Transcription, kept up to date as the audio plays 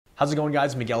How's it going,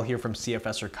 guys? Miguel here from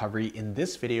CFS Recovery. In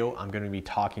this video, I'm going to be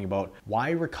talking about why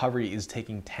recovery is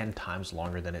taking 10 times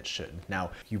longer than it should.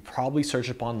 Now, you probably searched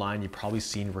up online, you've probably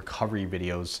seen recovery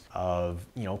videos of,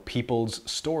 people's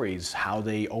stories, how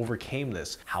they overcame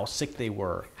this, how sick they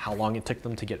were, how long it took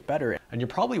them to get better. And you're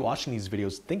probably watching these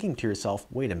videos thinking to yourself,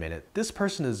 wait a minute, this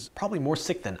person is probably more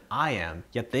sick than I am,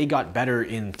 yet they got better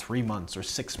in 3 months or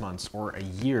 6 months or a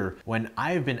year when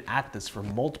I've been at this for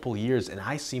multiple years and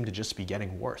I seem to just be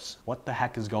getting worse. What the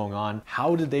heck is going on?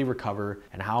 How did they recover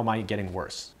and how am I getting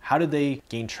worse? How did they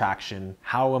gain traction?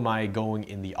 How am I going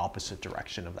in the opposite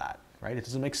direction of that? Right? It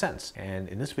doesn't make sense. And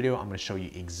in this video, I'm gonna show you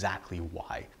exactly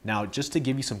why. Now, just to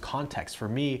give you some context, for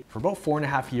me, for about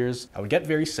 4.5 years, I would get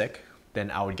very sick,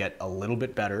 then I would get a little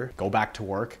bit better, go back to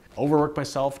work, overwork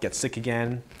myself, get sick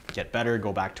again, get better,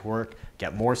 go back to work,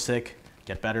 get more sick,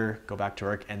 get better, go back to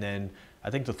work, and then I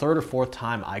think the third or fourth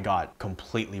time I got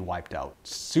completely wiped out.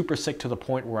 Super sick to the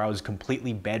point where I was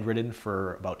completely bedridden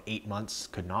for about 8 months,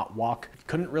 could not walk,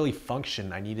 couldn't really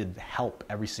function. I needed help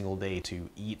every single day to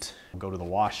eat, go to the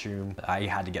washroom. I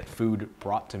had to get food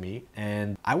brought to me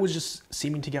and I was just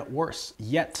seeming to get worse.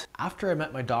 Yet after I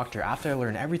met my doctor, after I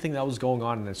learned everything that was going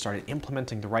on and I started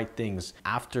implementing the right things,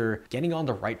 after getting on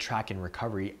the right track in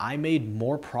recovery, I made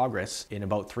more progress in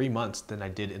about 3 months than I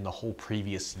did in the whole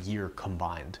previous year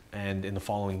combined. And in the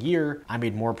following year, I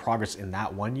made more progress in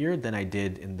that 1 year than I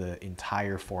did in the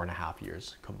entire 4.5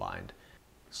 years combined.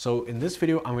 So in this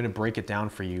video, I'm going to break it down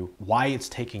for you, why it's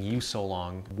taking you so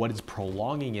long, what is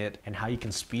prolonging it, and how you can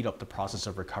speed up the process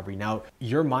of recovery. Now,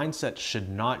 your mindset should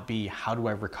not be, how do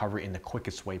I recover in the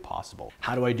quickest way possible?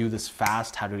 How do I do this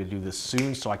fast? How do I do this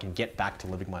soon so I can get back to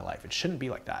living my life? It shouldn't be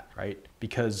like that, right?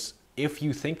 Because if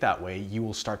you think that way, you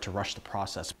will start to rush the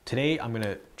process. Today, I'm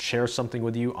gonna share something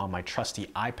with you on my trusty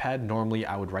iPad. Normally,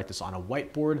 I would write this on a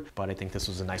whiteboard, but I think this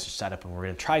was a nicer setup and we're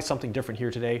gonna try something different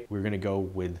here today. We're gonna go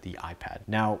with the iPad.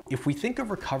 Now, if we think of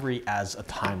recovery as a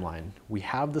timeline, we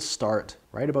have the start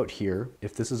right about here.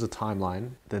 If this is a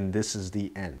timeline, then this is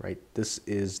the end, right? This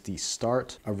is the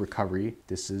start of recovery.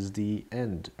 This is the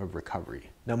end of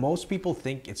recovery. Now, most people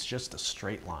think it's just a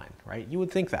straight line, right? You would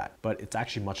think that, but it's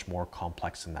actually much more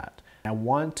complex than that. I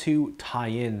want to tie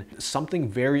in something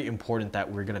very important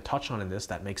that we're going to touch on in this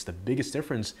that makes the biggest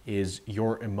difference is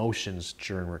your emotions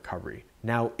during recovery.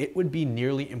 Now, it would be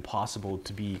nearly impossible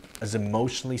to be as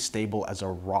emotionally stable as a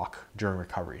rock during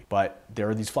recovery, but there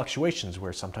are these fluctuations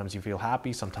where sometimes you feel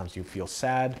happy, sometimes you feel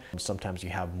sad, sometimes you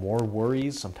have more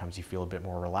worries, sometimes you feel a bit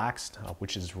more relaxed,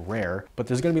 which is rare, but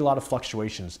there's going to be a lot of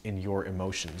fluctuations in your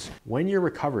emotions. When you're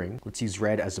recovering, let's use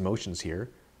red as emotions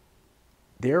here,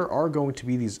 there are going to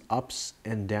be these ups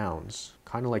and downs,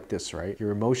 kind of like this, right?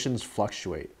 Your emotions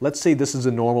fluctuate. Let's say this is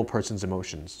a normal person's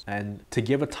emotions. And to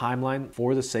give a timeline,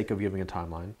 for the sake of giving a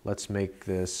timeline, let's make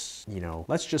this,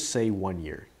 let's just say 1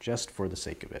 year, just for the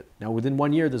sake of it. Now, within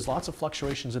 1 year, there's lots of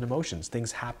fluctuations in emotions.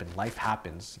 Things happen, life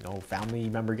happens, family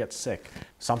member gets sick.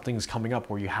 Something's coming up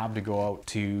where you have to go out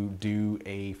to do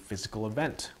a physical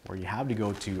event, or you have to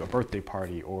go to a birthday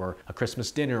party or a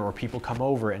Christmas dinner, or people come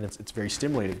over and it's very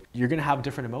stimulating. You're gonna have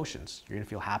different emotions. You're gonna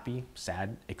feel happy,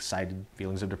 sad, excited,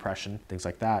 feelings of depression, things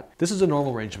like that. This is a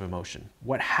normal range of emotion.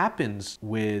 What happens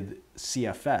with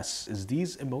CFS is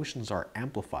these emotions are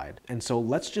amplified. And so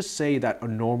let's just say that a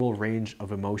normal range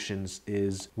of emotions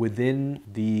is within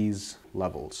these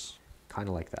levels, kind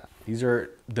of like that. These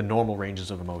are the normal ranges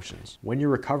of emotions. When you're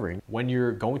recovering, when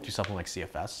you're going through something like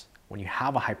CFS, when you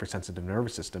have a hypersensitive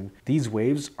nervous system, these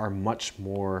waves are much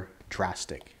more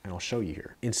drastic, and I'll show you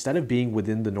here. Instead of being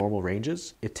within the normal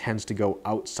ranges, it tends to go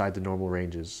outside the normal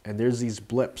ranges. And there's these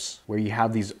blips where you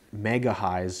have these mega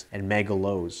highs and mega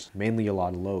lows, mainly a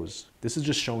lot of lows. This is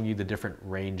just showing you the different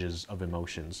ranges of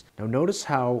emotions. Now notice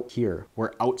how here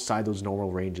we're outside those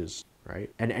normal ranges,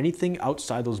 right? And anything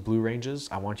outside those blue ranges,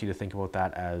 I want you to think about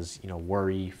that as,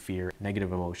 worry, fear,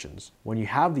 negative emotions. When you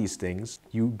have these things,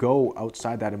 you go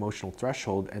outside that emotional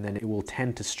threshold and then it will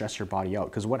tend to stress your body out.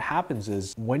 Because what happens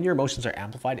is when your emotions are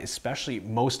amplified, especially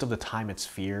most of the time it's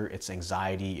fear, it's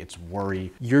anxiety, it's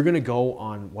worry, you're gonna go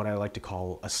on what I like to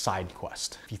call a side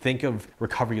quest. If you think of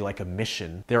recovery like a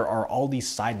mission, there are all these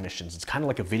side missions. It's kind of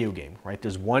like a video game, right?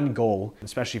 There's one goal,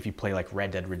 especially if you play like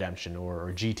Red Dead Redemption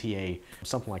or GTA,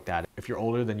 something like that. If you're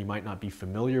older, then you might not be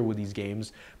familiar with these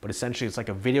games, but essentially it's like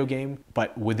a video game,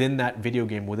 but within that video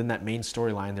game, within that main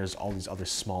storyline, there's all these other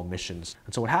small missions.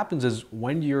 And so what happens is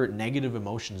when your negative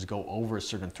emotions go over a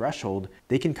certain threshold,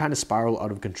 they can kind of spiral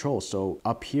out of control. So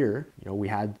up here, we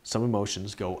had some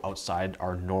emotions go outside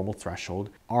our normal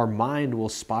threshold. Our mind will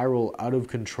spiral out of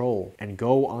control and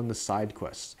go on the side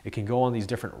quests. It can go on these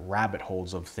different rabbit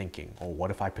holes of thinking. Oh, what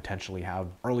if I potentially have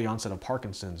early onset of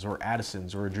Parkinson's or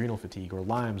Addison's or adrenal fatigue or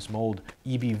Lyme's, mold,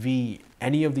 EBV,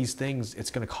 any of these things,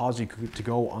 it's going to cause you to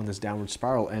go on this downward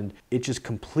spiral, and it just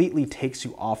completely takes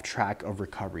you off track of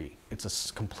recovery.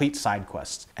 It's a complete side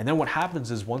quest. And then what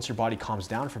happens is once your body calms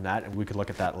down from that, and we could look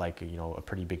at that like, a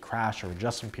pretty big crash or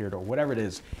adjustment period or whatever it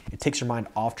is, it takes your mind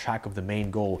off track of the main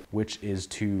goal, which is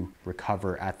to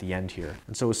recover at the end here.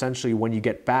 And so essentially when you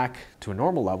get back to a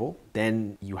normal level,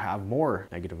 then you have more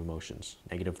negative emotions,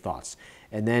 negative thoughts.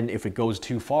 And then if it goes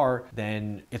too far,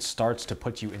 then it starts to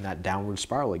put you in that downward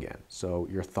spiral again. So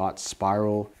your thoughts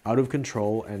spiral out of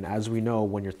control. And as we know,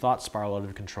 when your thoughts spiral out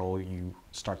of control, you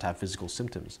start to have physical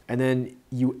symptoms. And then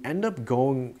you end up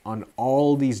going on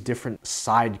all these different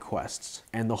side quests,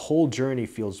 and the whole journey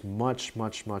feels much,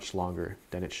 much, much longer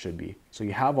than it should be. So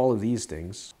you have all of these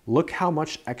things. Look how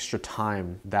much extra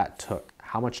time that took,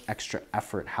 how much extra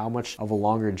effort, how much of a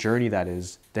longer journey that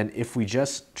is than if we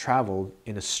just traveled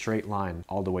in a straight line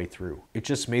all the way through. It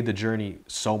just made the journey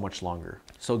so much longer.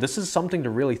 So this is something to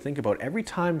really think about. Every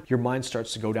time your mind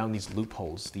starts to go down these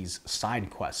loopholes, these side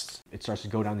quests, it starts to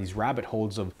go down these rabbit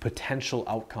holes of potential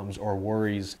outcomes or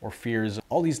worries or fears,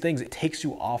 all these things, it takes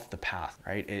you off the path,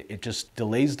 right? It just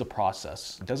delays the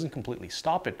process. It doesn't completely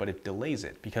stop it, but it delays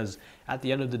it, because at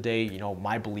the end of the day,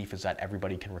 my belief is that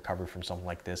everybody can recover from something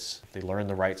like this. If they learn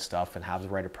the right stuff and have the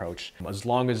right approach, as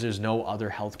long as there's no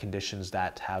other health conditions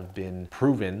that have been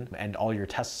proven and all your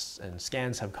tests and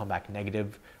scans have come back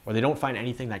negative, or they don't find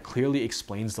anything that clearly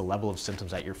explains the level of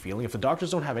symptoms that you're feeling. If the doctors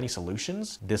don't have any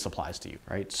solutions, this applies to you,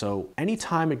 right? So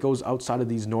anytime it goes outside of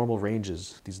these normal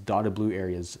ranges, these dotted blue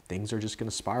areas, things are just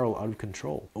gonna spiral out of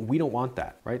control. We don't want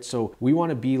that, right? So we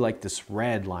wanna be like this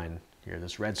red line here,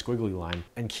 this red squiggly line,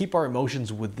 and keep our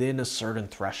emotions within a certain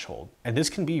threshold. And this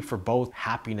can be for both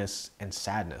happiness and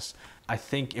sadness. I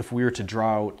think if we were to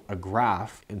draw out a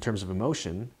graph in terms of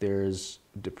emotion, there's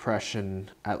depression,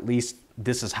 at least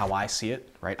this is how I see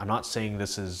it, right? I'm not saying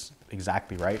this is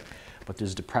exactly right, but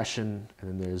there's depression and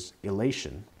then there's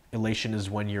elation. Elation is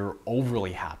when you're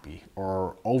overly happy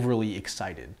or overly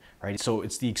excited, right? So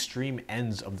it's the extreme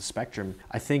ends of the spectrum.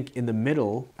 I think in the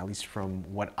middle, at least from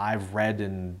what I've read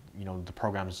and the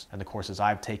programs and the courses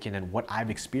I've taken and what I've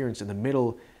experienced, in the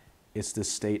middle, it's this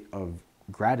state of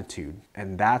gratitude,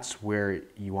 and that's where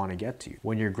you want to get to.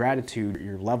 When you're gratitude,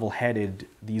 you're level-headed,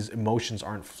 these emotions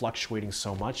aren't fluctuating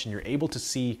so much, and you're able to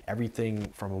see everything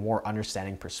from a more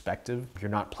understanding perspective.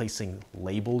 You're not placing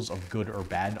labels of good or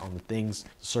bad on the things,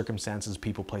 circumstances,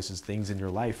 people, places, things in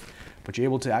your life, but you're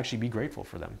able to actually be grateful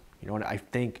for them. And I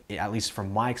think, at least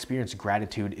from my experience,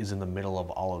 gratitude is in the middle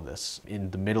of all of this, in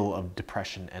the middle of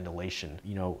depression and elation.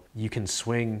 You can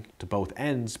swing to both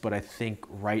ends, but I think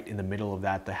right in the middle of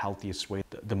that, the healthiest way,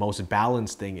 the most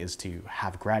balanced thing is to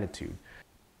have gratitude.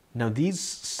 Now these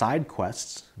side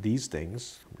quests, these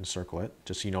things, I'm gonna circle it,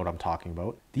 just so you know what I'm talking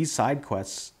about. These side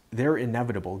quests, they're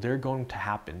inevitable. They're going to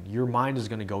happen. Your mind is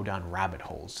going to go down rabbit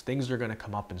holes. Things are going to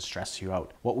come up and stress you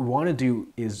out. What we want to do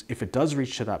is, if it does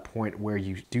reach to that point where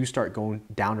you do start going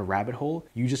down a rabbit hole,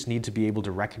 you just need to be able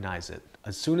to recognize it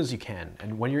as soon as you can.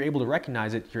 And when you're able to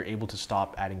recognize it, you're able to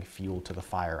stop adding fuel to the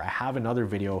fire. I have another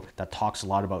video that talks a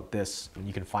lot about this, and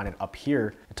you can find it up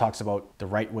here. It talks about the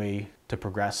right way to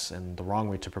progress and the wrong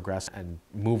way to progress and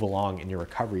move along in your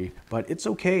recovery. But it's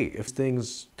okay if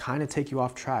things kind of take you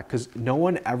off track, because no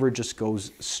one ever just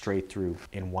goes straight through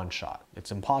in one shot.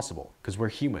 It's impossible, because we're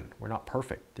human. We're not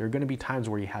perfect. There are going to be times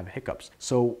where you have hiccups.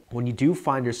 So when you do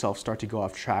find yourself start to go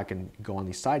off track and go on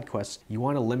these side quests, you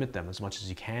want to limit them as much as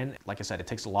you can. Like I said, it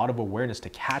takes a lot of awareness to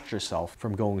catch yourself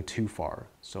from going too far.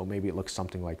 So maybe it looks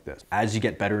something like this. As you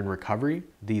get better in recovery,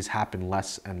 these happen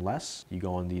less and less. You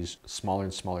go on these smaller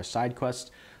and smaller side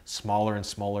quests, smaller and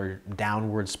smaller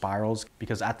downward spirals,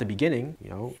 because at the beginning,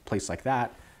 a place like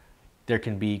that, there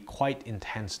can be quite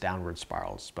intense downward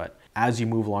spirals. But as you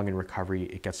move along in recovery,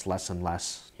 it gets less and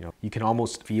less. You can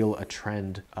almost feel a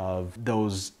trend of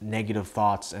those negative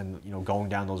thoughts and, going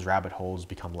down those rabbit holes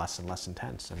become less and less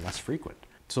intense and less frequent.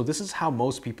 So this is how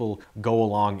most people go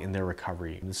along in their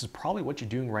recovery. And this is probably what you're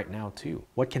doing right now too.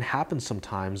 What can happen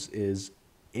sometimes is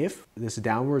if this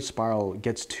downward spiral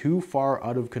gets too far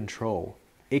out of control,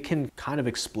 it can kind of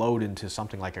explode into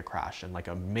something like a crash and like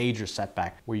a major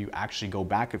setback where you actually go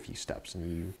back a few steps and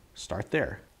you start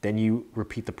there. Then you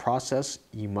repeat the process,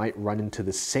 you might run into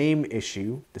the same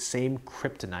issue, the same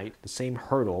kryptonite, the same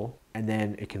hurdle, and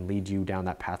then it can lead you down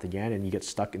that path again, and you get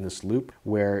stuck in this loop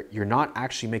where you're not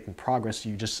actually making progress,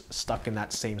 you're just stuck in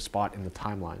that same spot in the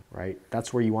timeline, right?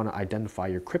 That's where you want to identify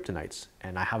your kryptonites.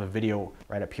 And I have a video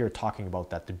right up here talking about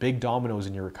that. The big dominoes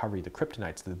in your recovery, the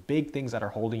kryptonites, the big things that are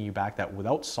holding you back, that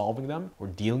without solving them or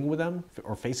dealing with them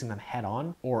or facing them head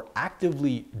on or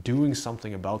actively doing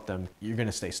something about them, you're going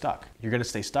to stay stuck. You're going to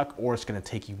stay stuck, or it's going to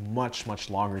take you much, much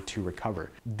longer to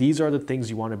recover. These are the things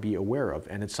you want to be aware of.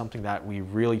 And it's something that we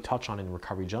really touch on in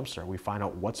Recovery Jumpstart. We find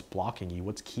out what's blocking you,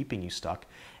 what's keeping you stuck.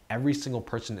 Every single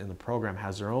person in the program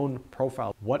has their own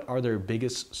profile. What are their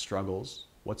biggest struggles?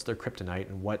 What's their kryptonite,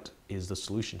 and what is the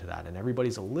solution to that? And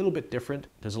everybody's a little bit different.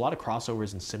 There's a lot of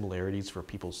crossovers and similarities for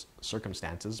people's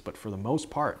circumstances, but for the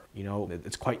most part, you know,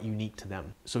 it's quite unique to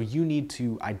them. So you need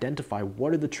to identify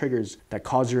what are the triggers that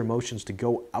cause your emotions to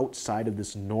go outside of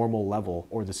this normal level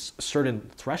or this certain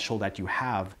threshold that you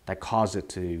have that cause it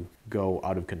to go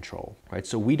out of control, right?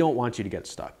 So we don't want you to get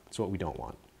stuck. That's what we don't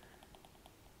want.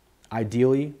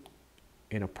 Ideally,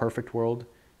 in a perfect world,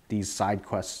 these side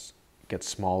quests get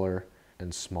smaller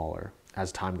and smaller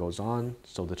as time goes on.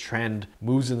 So the trend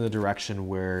moves in the direction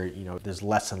where, you know, there's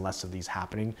less and less of these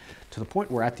happening, to the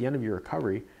point where at the end of your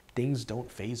recovery, things don't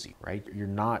faze you, right? You're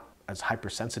not as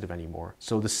hypersensitive anymore.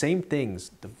 So the same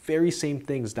things, the very same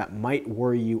things that might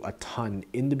worry you a ton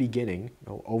in the beginning, you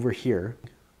know, over here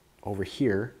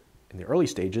in the early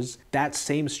stages, that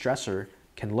same stressor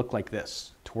can look like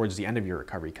this towards the end of your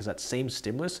recovery, because that same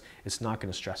stimulus, it's not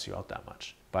going to stress you out that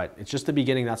much. But it's just the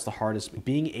beginning that's the hardest.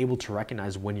 Being able to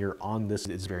recognize when you're on this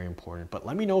is very important. But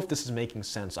let me know if this is making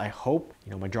sense. I hope,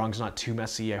 you know, my drawing's not too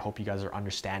messy. I hope you guys are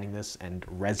understanding this and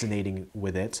resonating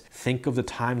with it. Think of the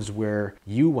times where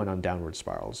you went on downward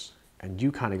spirals and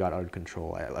you kind of got out of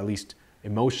control, at least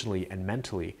emotionally and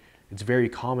mentally. It's very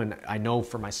common. I know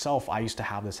for myself, I used to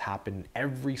have this happen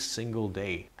every single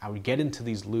day. I would get into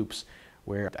these loops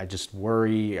where I just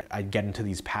worry. I'd get into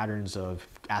these patterns of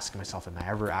asking myself, am I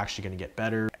ever actually going to get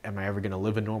better? Am I ever going to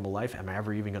live a normal life? Am I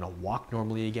ever even going to walk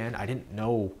normally again? I didn't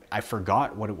know. I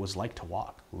forgot what it was like to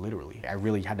walk, literally. I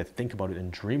really had to think about it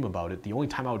and dream about it. The only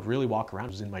time I would really walk around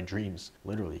was in my dreams,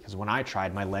 literally. Because when I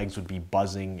tried, my legs would be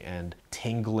buzzing and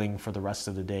tingling for the rest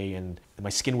of the day, and my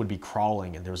skin would be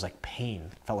crawling, and there was like pain.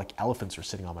 It felt like elephants were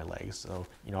sitting on my legs. So,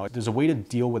 you know, there's a way to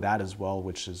deal with that as well,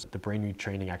 which is the brain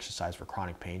retraining exercise for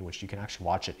chronic pain, which you can actually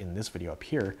watch it in this video up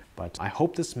here. But I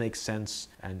hope this makes sense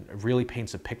and really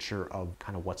paints a picture of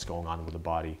kind of what's going on with the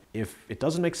body. If it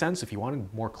doesn't make sense, if you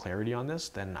wanted more clarity on this,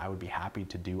 then I would be happy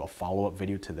to do a follow-up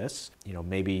video to this, you know,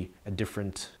 maybe a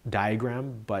different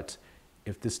diagram. But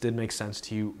if this did make sense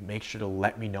to you, make sure to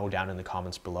let me know down in the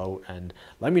comments below, and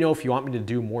let me know if you want me to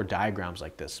do more diagrams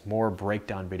like this, more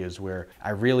breakdown videos where I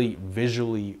really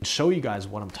visually show you guys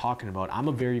what I'm talking about. I'm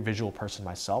a very visual person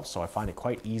myself, so I find it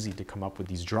quite easy to come up with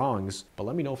these drawings, but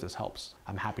let me know if this helps.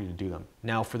 I'm happy to do them.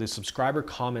 Now, for the subscriber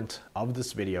comment of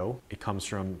this video, it comes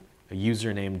from a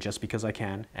user named Just Because I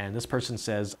Can, and this person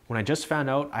says, when I just found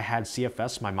out I had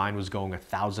CFS, my mind was going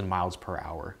 1,000 miles per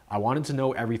hour. I wanted to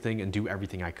know everything and do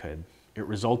everything I could. It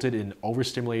resulted in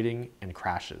overstimulating and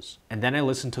crashes. And then I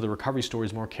listened to the recovery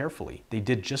stories more carefully. They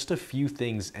did just a few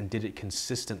things and did it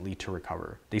consistently to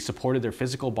recover. They supported their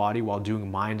physical body while doing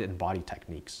mind and body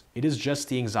techniques. It is just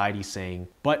the anxiety saying,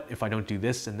 but if I don't do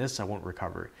this and this, I won't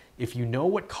recover. If you know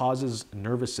what causes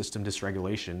nervous system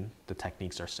dysregulation, the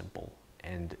techniques are simple.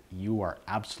 And you are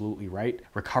absolutely right.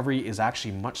 Recovery is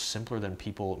actually much simpler than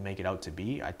people make it out to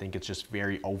be. I think it's just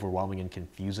very overwhelming and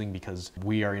confusing because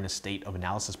we are in a state of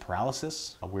analysis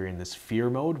paralysis. We're in this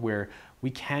fear mode where we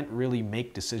can't really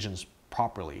make decisions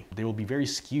properly. They will be very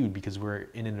skewed because we're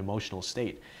in an emotional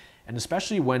state. And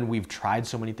especially when we've tried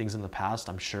so many things in the past,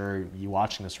 I'm sure you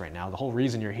watching this right now, the whole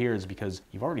reason you're here is because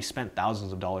you've already spent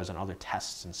thousands of dollars on other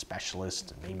tests and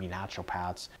specialists, and maybe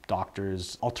naturopaths,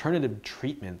 doctors, alternative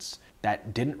treatments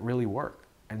that didn't really work.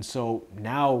 And so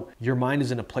now your mind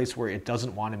is in a place where it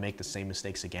doesn't want to make the same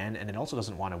mistakes again. And it also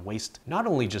doesn't want to waste not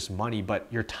only just money, but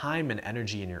your time and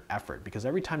energy and your effort. Because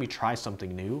every time you try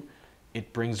something new,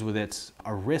 it brings with it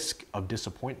a risk of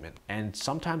disappointment. And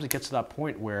sometimes it gets to that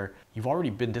point where you've already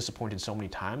been disappointed so many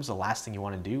times, the last thing you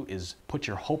want to do is put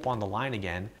your hope on the line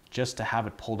again just to have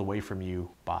it pulled away from you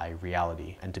by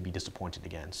reality and to be disappointed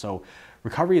again. So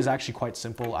recovery is actually quite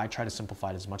simple. I try to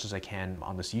simplify it as much as I can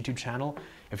on this YouTube channel.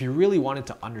 If you really wanted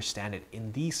to understand it in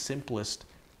the simplest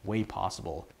way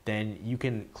possible, then you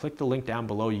can click the link down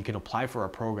below. You can apply for our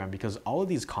program, because all of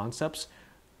these concepts,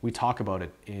 we talk about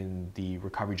it in the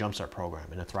Recovery Jumpstart program,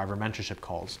 in the Thriver mentorship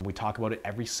calls. We talk about it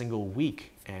every single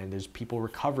week. and there's people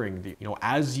recovering. You know,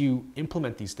 as you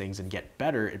implement these things and get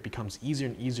better, it becomes easier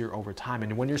and easier over time.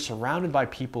 And when you're surrounded by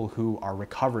people who are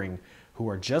recovering, who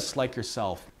are just like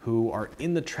yourself, who are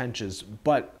in the trenches,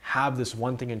 but have this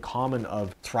one thing in common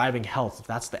of thriving health, if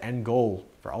that's the end goal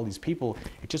for all these people,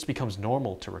 it just becomes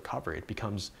normal to recover. It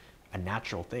becomes a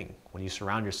natural thing when you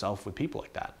surround yourself with people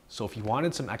like that. So if you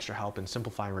wanted some extra help in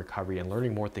simplifying recovery and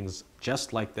learning more things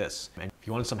just like this, and if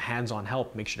you wanted some hands-on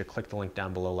help, make sure to click the link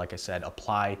down below. Like I said,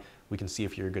 apply. We can see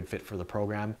if you're a good fit for the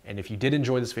program. And if you did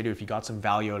enjoy this video, if you got some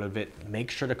value out of it,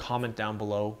 make sure to comment down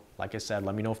below. Like I said,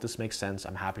 let me know if this makes sense.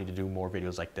 I'm happy to do more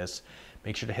videos like this.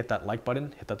 Make sure to hit that like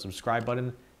button, hit that subscribe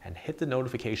button, and hit the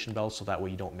notification bell so that way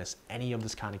you don't miss any of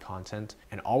this kind of content.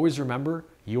 And always remember,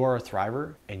 you are a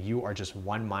thriver and you are just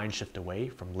one mind shift away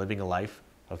from living a life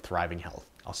of thriving health.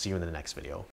 I'll see you in the next video.